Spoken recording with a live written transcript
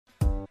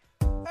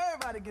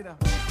Everybody get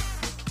up.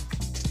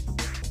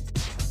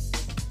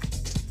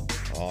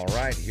 All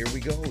right, here we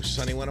go.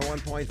 Sunny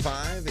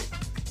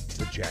 101.5,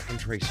 the Jack and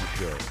Tracy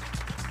Show.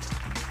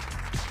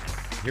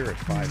 Here at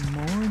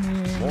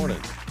 5.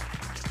 Morning.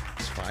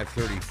 It's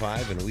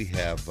 5:35, and we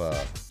have,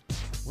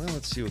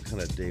 let's see what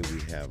kind of day we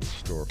have in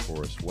store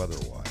for us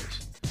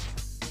weather-wise.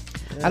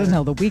 I don't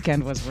know. The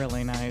weekend was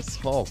really nice.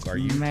 Hulk, are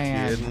you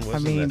kidding?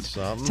 Wasn't that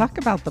something? Talk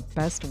about the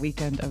best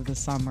weekend of the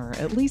summer,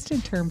 at least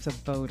in terms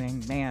of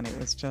boating. Man, it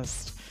was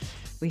just,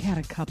 we had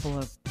a couple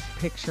of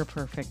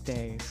picture-perfect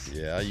days.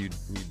 Yeah, you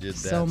did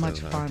that. So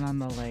much fun on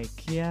the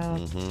lake. Yeah.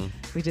 Mm-hmm.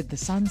 We did the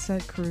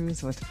sunset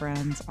cruise with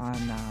friends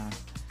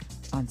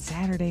on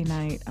Saturday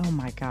night. Oh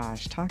my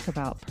gosh, talk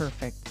about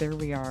perfect. There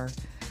we are,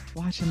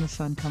 watching the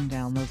sun come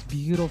down, those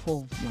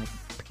beautiful like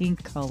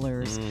pink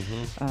colors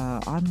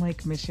on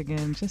Lake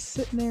Michigan, just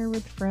sitting there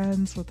with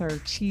friends with our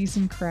cheese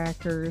and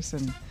crackers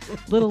and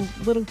little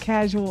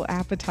casual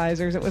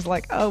appetizers. It was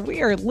like, oh,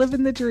 we are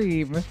living the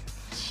dream.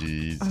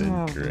 Cheese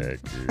and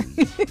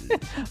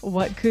crackers.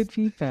 What could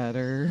be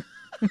better?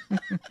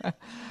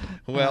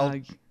 Well,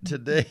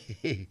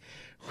 today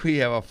we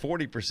have a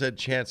 40%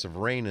 chance of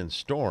rain and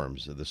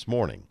storms this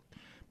morning.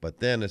 But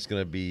then it's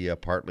going to be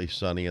partly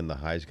sunny, and the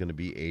high is going to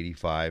be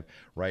 85.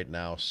 Right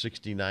now,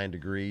 69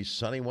 degrees,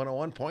 sunny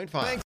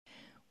 101.5.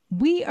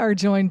 We are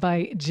joined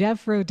by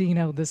Jeff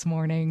Rodino this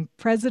morning,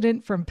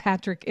 president from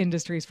Patrick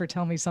Industries for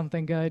Tell Me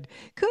Something Good.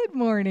 Good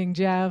morning,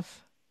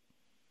 Jeff.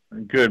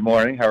 Good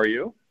morning. How are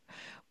you?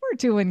 We're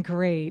doing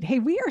great. Hey,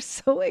 we are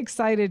so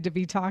excited to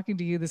be talking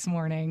to you this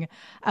morning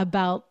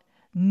about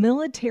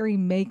military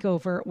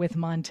makeover with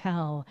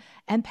Montel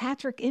and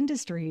Patrick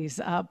Industries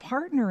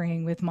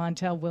partnering with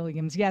Montel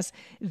Williams. Yes,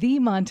 the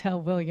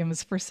Montel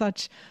Williams for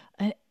such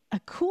a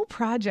cool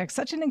project,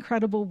 such an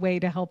incredible way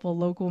to help a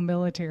local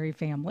military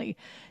family.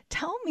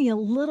 Tell me a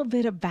little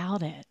bit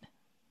about it.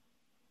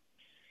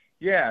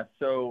 Yeah,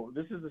 so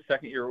this is the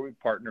second year we've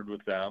partnered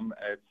with them.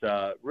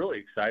 It's really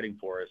exciting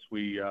for us.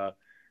 We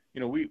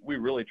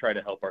really try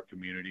to help our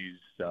communities.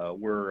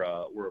 We're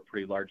a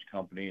pretty large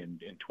company in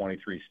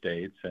 23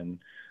 states, and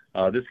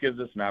this gives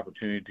us an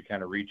opportunity to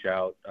kind of reach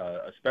out,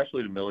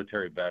 especially to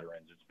military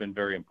veterans. It's been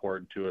very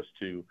important to us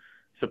to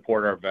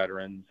support our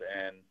veterans,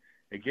 and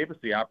it gave us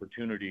the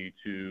opportunity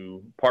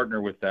to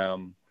partner with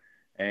them,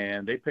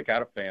 and they pick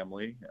out a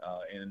family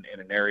in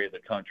an area of the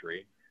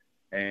country,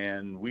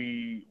 and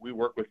we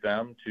work with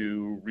them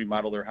to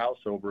remodel their house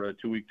over a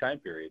 2-week time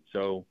period.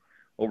 So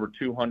over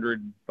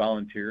 200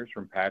 volunteers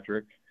from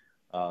Patrick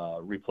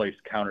replaced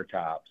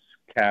countertops,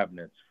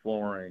 cabinets,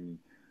 flooring,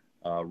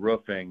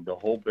 roofing, the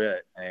whole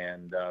bit,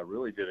 and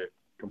really did a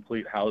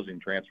complete housing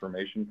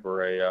transformation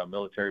for a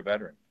military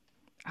veteran.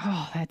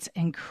 Oh, that's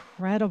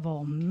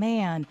incredible,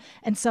 man.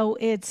 And so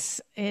it's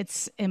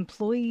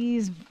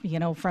employees,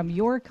 from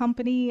your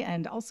company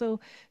and also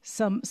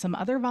some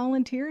other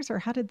volunteers, or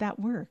how did that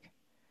work?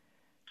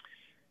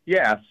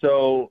 Yeah,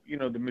 so,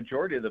 the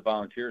majority of the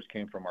volunteers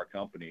came from our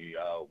company.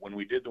 When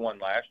we did the one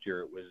last year,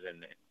 it was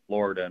in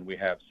Florida, and we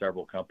have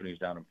several companies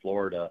down in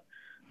Florida.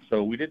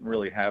 So we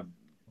didn't have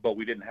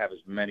as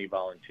many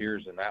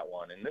volunteers in that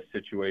one. In this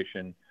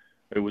situation,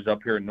 it was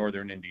up here in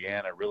northern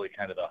Indiana, really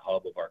kind of the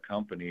hub of our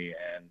company,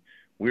 and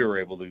we were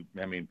able to,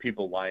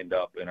 people lined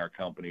up in our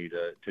company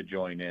to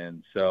join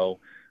in. So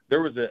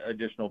there was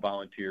additional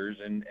volunteers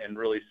and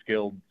really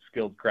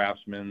skilled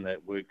craftsmen that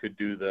could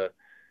do the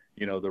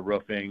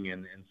roofing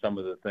and some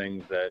of the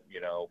things that,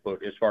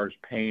 but as far as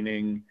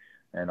painting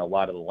and a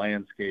lot of the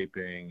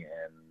landscaping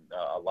and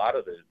a lot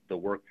of the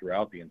work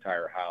throughout the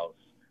entire house,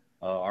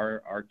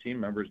 our team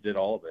members did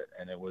all of it,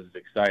 and it was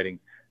exciting.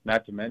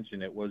 Not to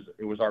mention it was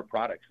our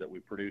products that we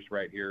produce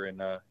right here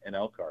in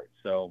Elkhart.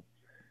 So,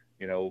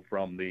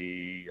 from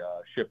the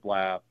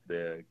shiplap,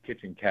 the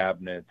kitchen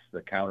cabinets,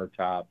 the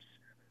countertops,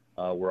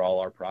 were all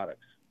our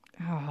products.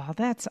 Oh,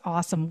 that's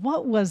awesome.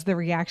 What was the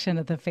reaction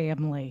of the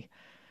family?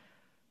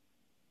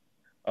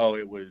 Oh,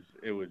 it was.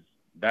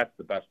 That's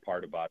the best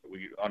part about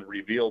it. On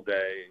reveal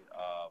day,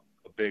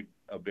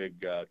 a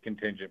big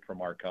contingent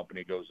from our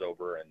company goes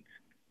over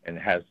and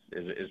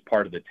is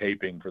part of the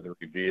taping for the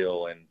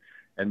reveal,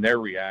 and their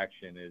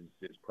reaction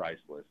is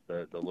priceless.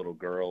 The little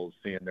girls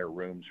seeing their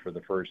rooms for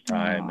the first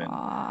time,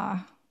 Aww.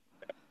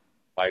 and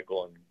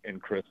Michael and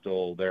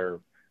Crystal, their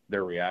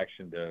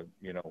reaction to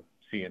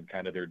seeing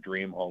kind of their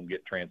dream home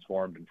get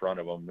transformed in front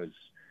of them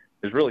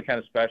is really kind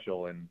of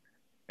special, and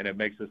it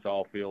makes us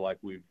all feel like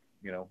we've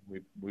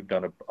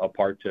done a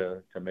part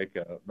to make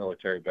a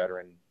military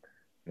veteran,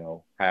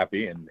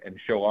 happy and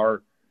show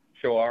our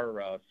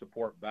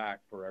support back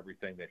for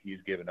everything that he's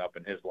given up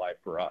in his life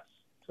for us.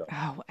 So.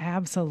 Oh,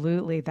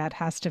 absolutely. That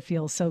has to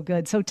feel so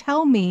good. So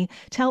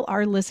tell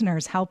our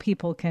listeners how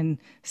people can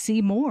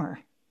see more.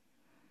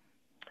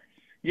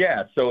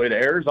 Yeah. So it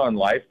airs on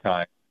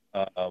Lifetime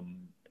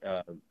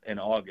in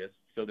August.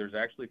 So there's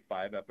actually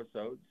 5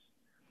 episodes.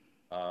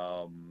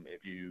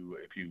 If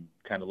you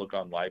kind of look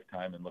on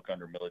Lifetime and look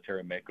under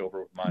Military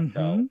Makeover with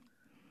Montel,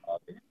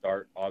 they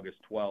start August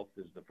 12th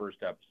is the first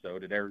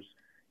episode. It airs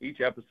Each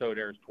episode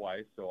airs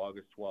twice, so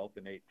August 12th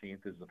and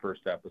 18th is the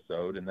first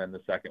episode, and then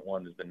the second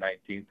one is the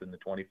 19th and the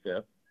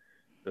 25th.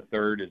 The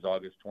third is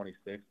August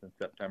 26th and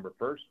September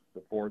 1st.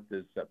 The fourth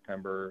is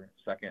September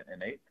 2nd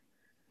and 8th,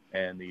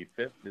 and the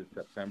fifth is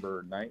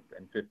September 9th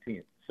and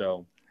 15th.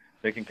 So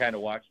they can kind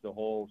of watch the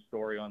whole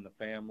story on the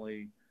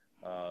family,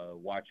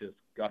 watch us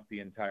gut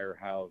the entire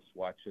house,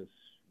 watch us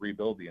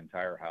rebuild the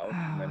entire house,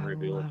 and then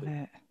reveal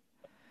it.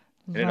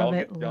 And it all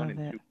gets done in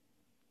 2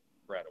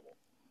 incredible.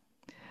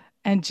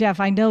 And Jeff,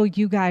 I know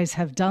you guys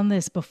have done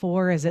this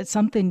before. Is it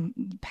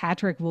something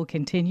Patrick will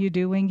continue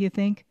doing, you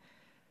think?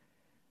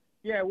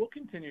 Yeah, we'll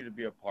continue to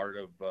be a part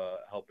of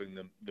helping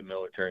the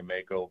military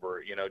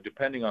makeover. You know,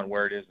 depending on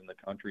where it is in the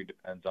country,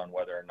 depends on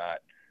whether or not,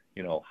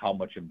 you know, how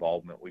much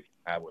involvement we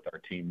have with our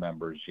team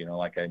members. You know,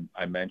 like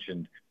I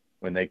mentioned,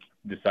 when they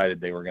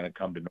decided they were going to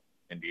come to North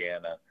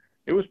Indiana,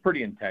 it was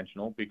pretty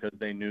intentional because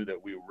they knew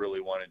that we really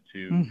wanted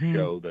to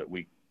show that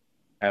we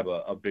have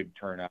a big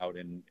turnout,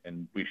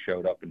 and we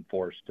showed up in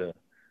force to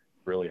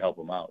really help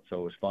them out. So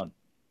it was fun.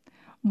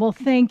 Well,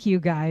 thank you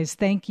guys.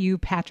 Thank you,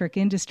 Patrick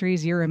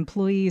Industries, your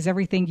employees,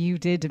 everything you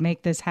did to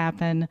make this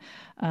happen.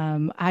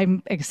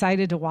 I'm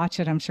excited to watch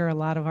it. I'm sure a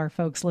lot of our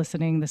folks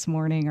listening this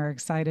morning are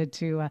excited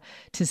to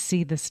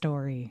see the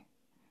story.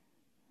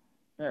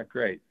 Yeah,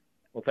 great.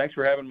 Well, thanks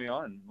for having me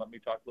on. Let me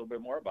talk a little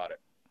bit more about it.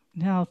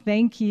 No,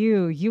 thank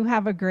you. You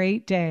have a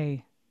great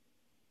day.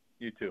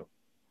 You too.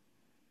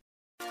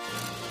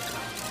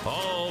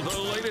 All the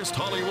latest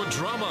Hollywood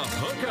drama,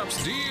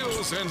 hookups,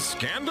 deals, and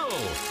scandal.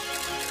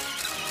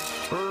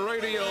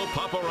 Radio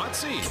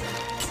Paparazzi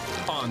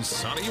on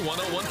Sunny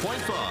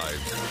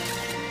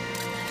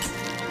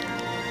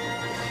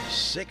 101.5.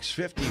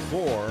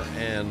 6:54,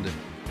 and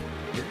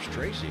here's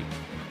Tracy.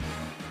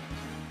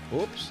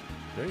 Oops,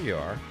 there you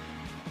are.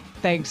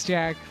 Thanks,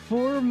 Jack.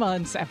 4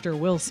 months after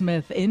Will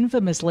Smith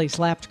infamously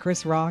slapped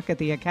Chris Rock at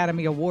the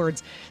Academy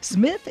Awards,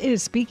 Smith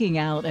is speaking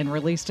out and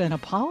released an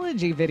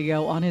apology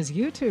video on his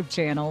YouTube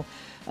channel.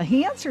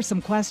 He answers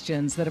some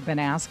questions that have been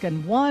asked,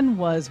 and one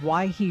was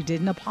why he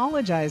didn't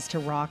apologize to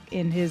Rock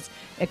in his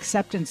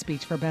acceptance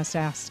speech for Best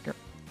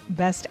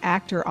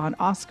Actor on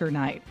Oscar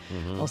night.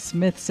 Well,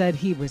 Smith said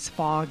he was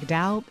fogged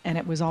out and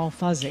it was all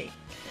fuzzy.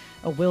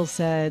 Will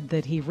said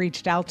that he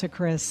reached out to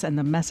Chris, and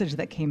the message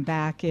that came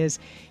back is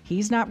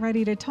he's not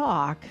ready to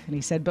talk. And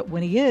he said, but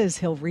when he is,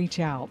 he'll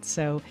reach out.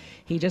 So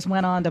he just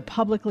went on to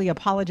publicly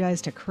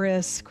apologize to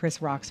Chris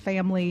Rock's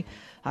family,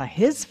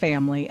 his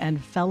family,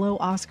 and fellow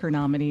Oscar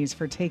nominees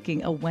for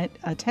taking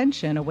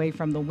attention away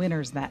from the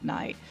winners that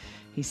night.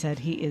 He said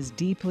he is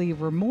deeply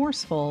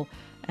remorseful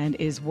and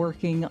is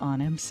working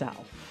on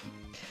himself.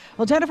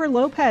 Well, Jennifer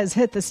Lopez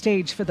hit the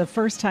stage for the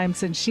first time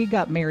since she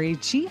got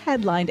married. She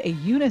headlined a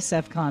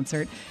UNICEF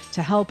concert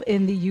to help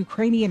in the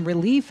Ukrainian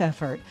relief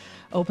effort.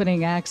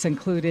 Opening acts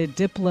included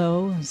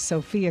Diplo,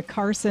 Sophia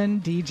Carson,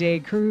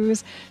 DJ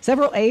Cruz.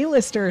 Several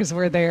A-listers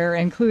were there,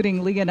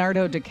 including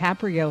Leonardo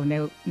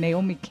DiCaprio,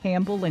 Naomi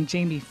Campbell, and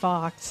Jamie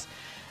Foxx.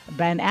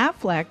 Ben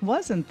Affleck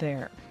wasn't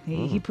there.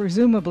 He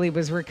presumably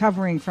was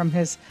recovering from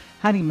his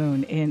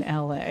honeymoon in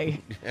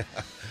L.A.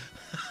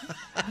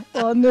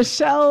 Well,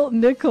 Nichelle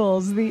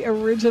Nichols, the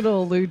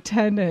original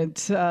Lieutenant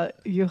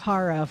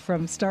Uhura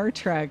from Star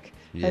Trek,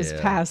 has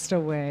passed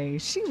away.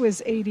 She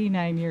was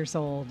 89 years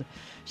old.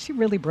 She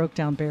really broke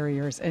down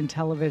barriers in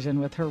television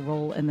with her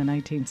role in the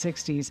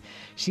 1960s.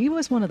 She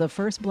was one of the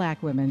first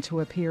Black women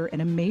to appear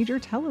in a major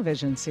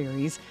television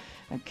series,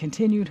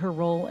 continued her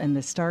role in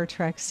the Star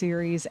Trek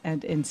series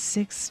and in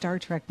 6 Star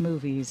Trek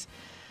movies.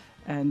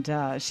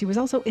 And she was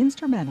also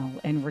instrumental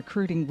in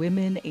recruiting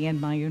women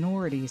and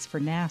minorities for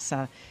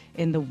NASA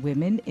in the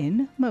Women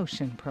in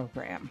Motion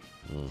program.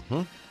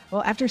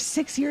 Well, after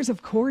 6 years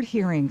of court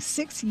hearings,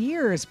 6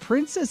 years,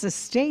 Prince's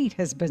estate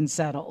has been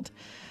settled.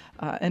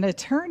 An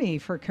attorney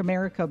for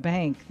Comerica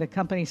Bank, the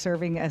company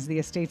serving as the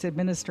estate's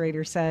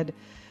administrator, said,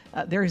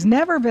 there's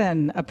never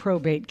been a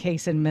probate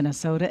case in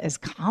Minnesota as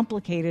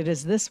complicated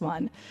as this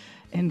one.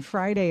 And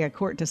Friday, a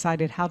court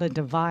decided how to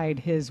divide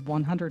his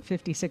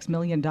 $156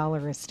 million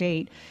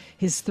estate.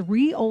 His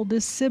 3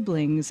 oldest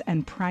siblings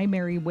and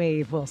Primary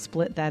Wave will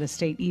split that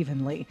estate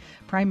evenly.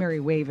 Primary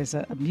Wave is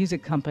a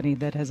music company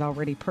that has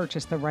already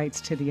purchased the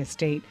rights to the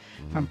estate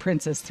from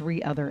Prince's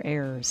 3 other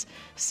heirs.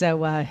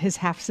 So his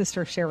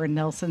half-sister Sharon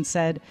Nelson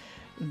said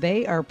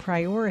they are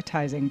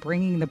prioritizing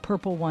bringing the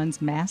Purple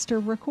One's master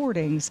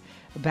recordings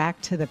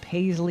back to the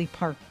Paisley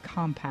Park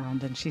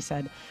compound. And she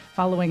said,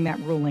 following that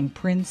ruling,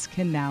 Prince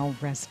can now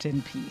rest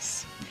in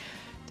peace.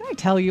 Did I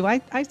tell you,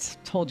 I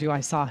told you I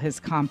saw his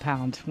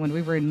compound when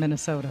we were in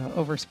Minnesota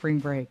over spring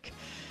break,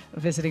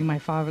 visiting my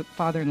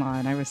father-in-law,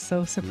 and I was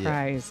so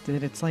surprised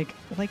that it's like,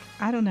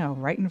 I don't know,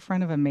 right in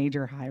front of a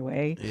major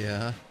highway.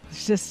 Yeah.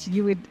 It's just,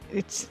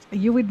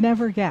 you would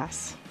never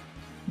guess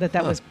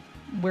that was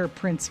where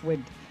Prince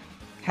would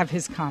have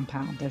his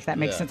compound, if that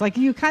makes sense. Like,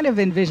 you kind of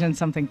envision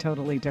something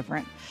totally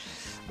different.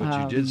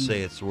 But you did say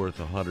it's worth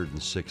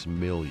 $106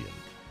 million,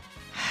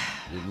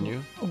 didn't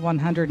you?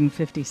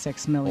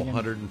 156 million.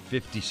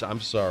 150. I'm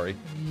sorry.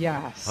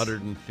 Yes.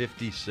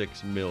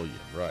 156 million.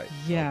 Right.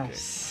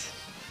 Yes.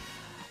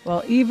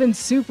 Well, even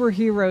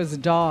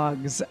superheroes'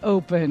 dogs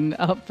open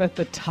up at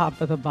the top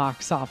of the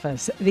box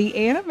office. The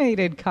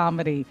animated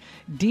comedy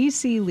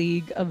DC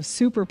League of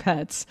Super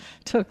Pets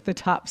took the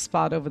top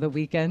spot over the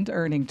weekend,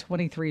 earning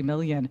 $23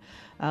 million.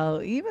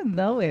 Even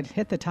though it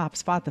hit the top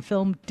spot, the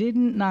film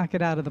didn't knock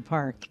it out of the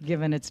park,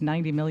 given its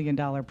 $90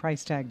 million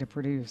price tag to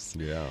produce.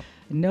 Yeah.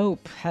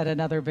 Nope had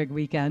another big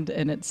weekend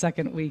in its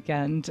second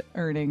weekend,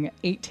 earning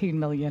 $18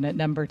 million at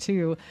number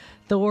 2.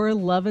 Thor: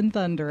 Love and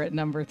Thunder at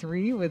number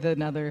 3 with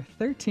another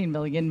 $13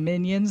 million.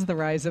 Minions: The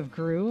Rise of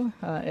Gru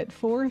at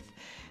 4th.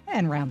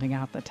 And rounding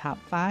out the top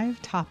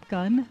 5, Top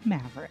Gun: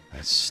 Maverick.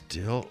 That's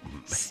still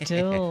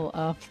Still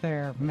up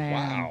there,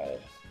 man. wow.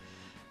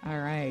 All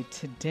right,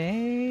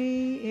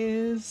 today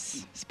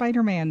is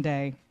Spider-Man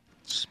Day.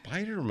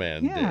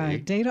 Spider-Man Yeah, Day.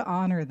 day to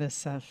honor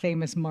this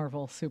famous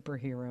Marvel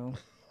superhero.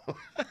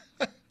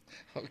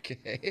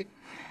 Okay.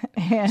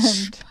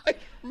 And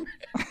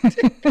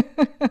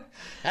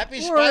Happy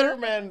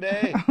Spider-Man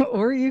Day.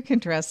 or you can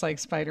dress like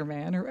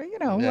Spider-Man or,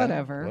 Yeah,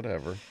 whatever.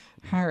 Whatever.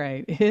 All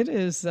right. It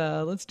is,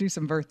 let's do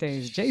some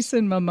birthdays.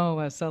 Jason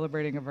Momoa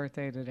celebrating a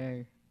birthday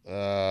today.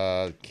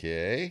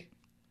 Okay.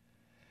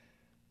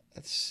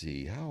 Let's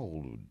see. How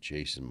old would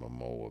Jason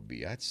Momoa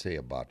be? I'd say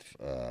about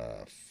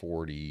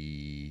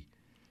 40,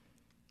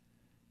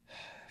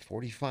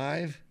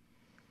 45.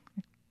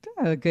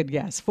 Good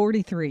guess.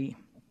 43.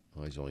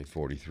 Oh, he's only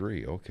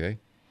 43. Okay.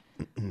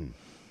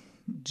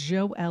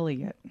 Joe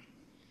Elliott.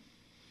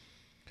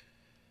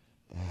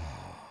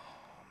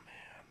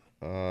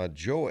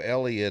 Joe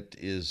Elliott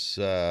is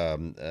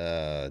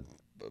about,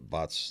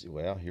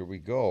 well, here we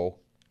go.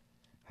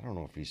 I don't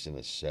know if he's in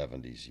his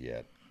 70s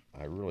yet.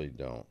 I really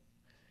don't.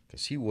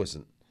 Because he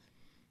wasn't,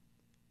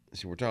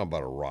 see, we're talking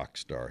about a rock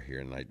star here,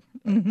 and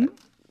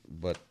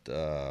but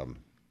I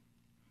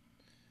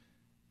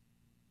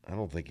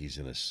don't think he's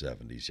in his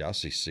 70s. I'll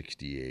say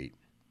 68.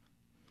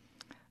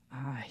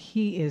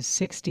 He is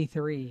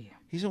 63.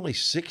 He's only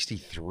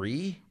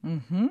 63?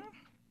 Mm-hmm.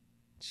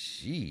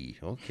 Gee,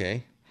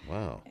 okay.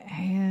 Wow.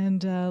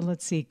 And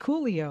let's see.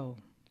 Coolio.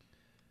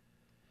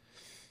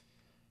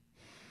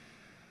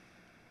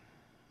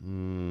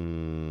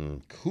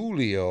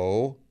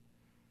 Coolio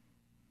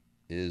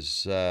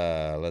is,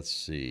 let's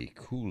see,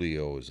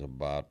 Coolio is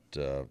about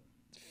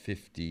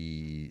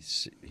 50,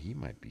 he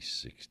might be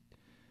 60.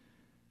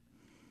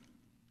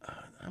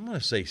 I'm going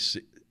to say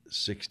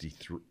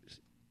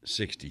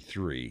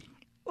 63.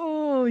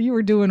 Oh, you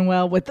were doing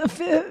well with the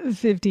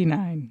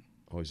 59.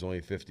 Oh, he's only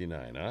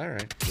 59. All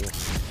right, cool.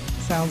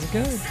 Sounds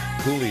good.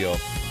 Coolio.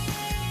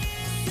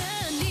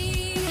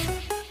 Sandy,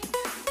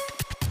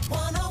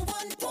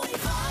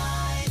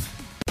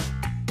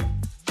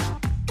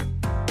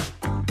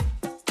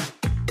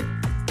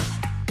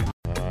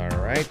 101.5. All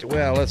right,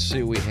 well, let's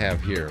see what we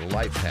have here.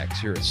 Life hacks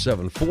here at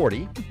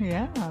 7:40.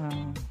 Yeah.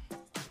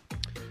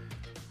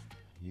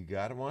 You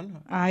got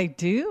one? I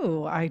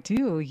do.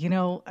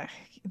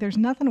 There's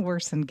nothing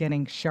worse than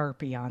getting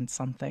Sharpie on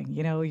something.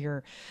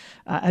 You're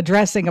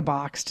addressing a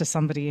box to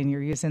somebody and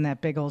you're using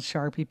that big old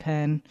Sharpie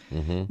pen.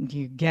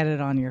 You get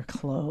it on your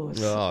clothes.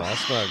 Oh,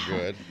 that's not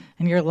good.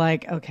 And you're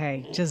like,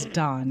 okay, just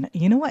done.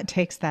 You know what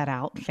takes that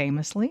out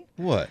famously?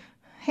 What?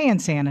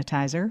 Hand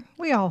sanitizer.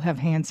 We all have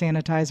hand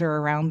sanitizer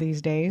around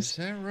these days. Is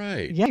that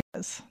right?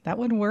 Yes, that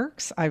one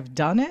works. I've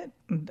done it.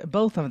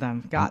 Both of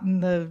them.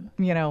 Gotten the,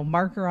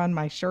 marker on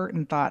my shirt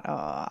and thought,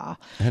 I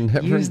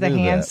never use the knew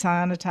hand that.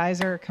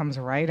 sanitizer. It comes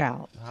right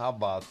out. How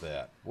about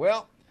that?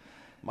 Well,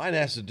 mine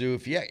has to do,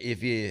 if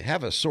you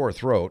have a sore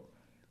throat,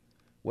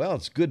 well,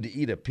 it's good to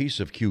eat a piece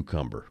of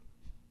cucumber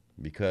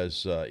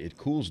because it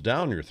cools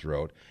down your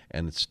throat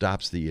and it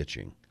stops the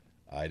itching.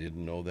 I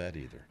didn't know that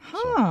either.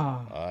 Huh.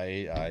 So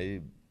I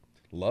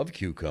love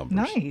cucumbers.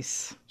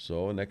 Nice.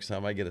 So next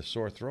time I get a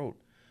sore throat,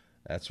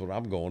 that's what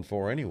I'm going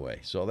for anyway.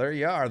 So there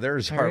you are.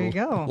 There's There our you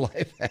go.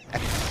 life hack.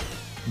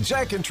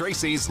 Jack and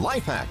Tracy's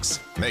Life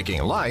Hacks,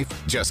 making life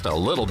just a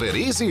little bit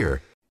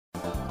easier.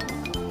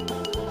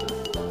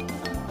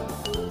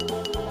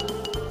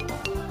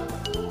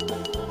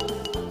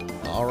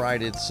 All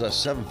right, it's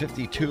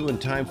 7:52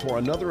 and time for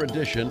another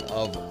edition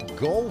of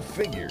Go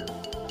Figure.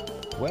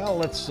 Well,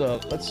 let's see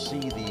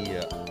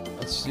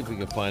if we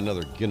can find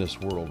another Guinness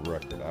World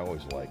Record. I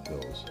always like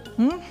those.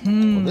 Well,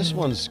 this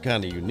one's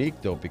kind of unique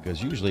though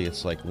because usually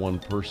it's like one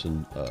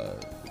person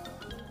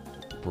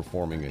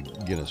performing a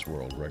Guinness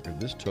World Record.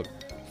 This took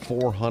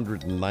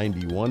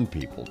 491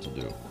 people to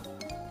do.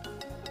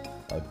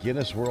 A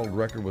Guinness World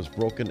Record was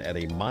broken at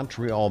a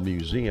Montreal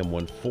museum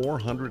when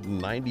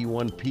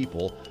 491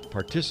 people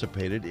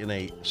participated in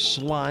a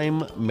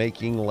slime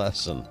making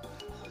lesson.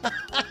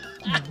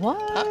 What?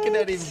 How can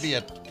that even be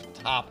a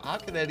top? How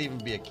can that even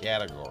be a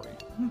category?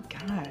 Oh,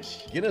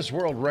 gosh. Guinness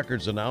World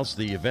Records announced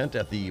the event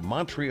at the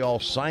Montreal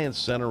Science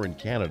Center in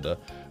Canada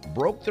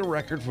broke the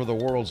record for the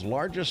world's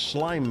largest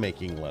slime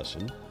making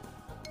lesson.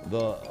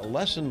 The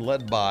lesson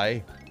led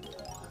by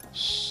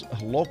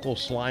local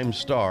slime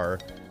star.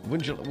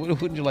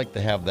 Wouldn't you like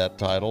to have that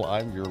title?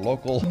 I'm your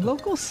local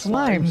Local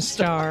slime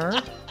star.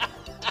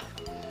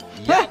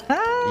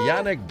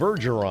 Yannick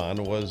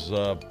Bergeron was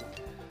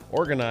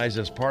Organized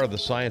as part of the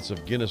Science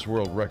of Guinness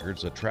World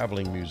Records, a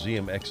traveling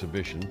museum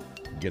exhibition,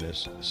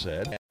 Guinness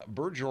said.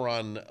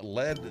 Bergeron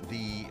led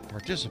the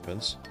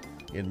participants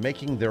in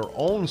making their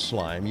own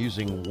slime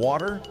using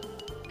water,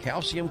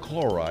 calcium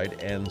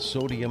chloride, and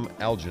sodium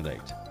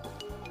alginate.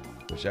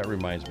 Which that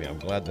reminds me, I'm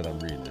glad that I'm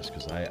reading this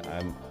because I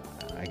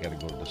got to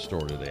go to the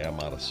store today. I'm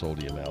out of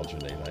sodium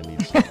alginate. I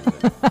need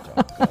something.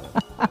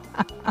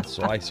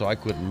 So I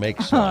couldn't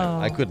make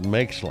slime. I couldn't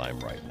make slime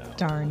right now.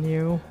 Darn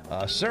you.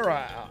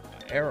 Sarah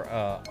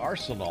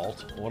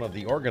Arsenault, one of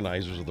the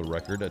organizers of the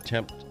record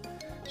attempt,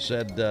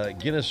 said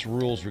Guinness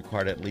rules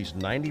required at least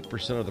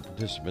 90% of the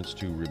participants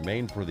to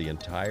remain for the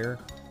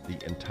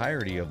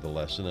entirety of the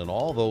lesson, and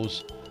all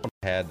those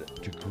had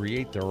to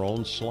create their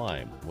own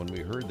slime. When we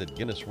heard that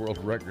Guinness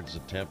World Records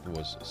attempt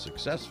was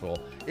successful,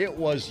 it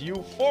was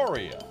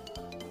euphoria.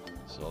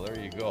 So there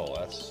you go.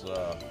 That's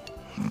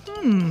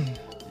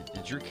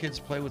Did your kids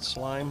play with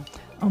slime?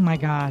 Oh my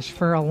gosh,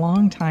 for a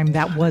long time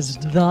that was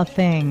the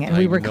thing. And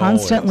we were know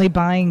constantly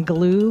buying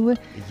glue.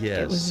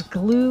 Yes. It was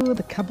glue with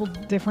a couple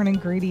different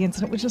ingredients,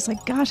 and it was just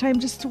like, gosh, I'm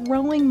just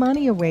throwing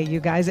money away, you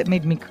guys. It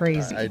made me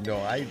crazy. I know.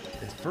 I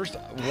was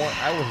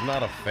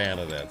not a fan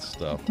of that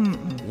stuff.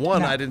 No.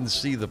 I didn't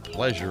see the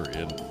pleasure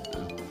in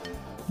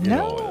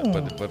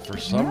but for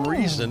some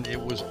reason it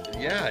was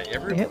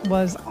It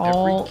was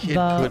all every kid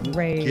the couldn't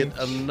rage. get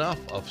enough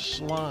of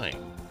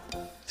slime.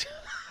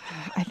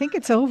 I think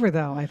it's over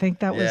though. I think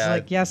that was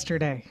like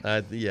yesterday. I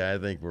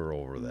think we're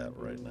over that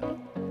right now.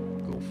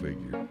 Go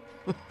figure.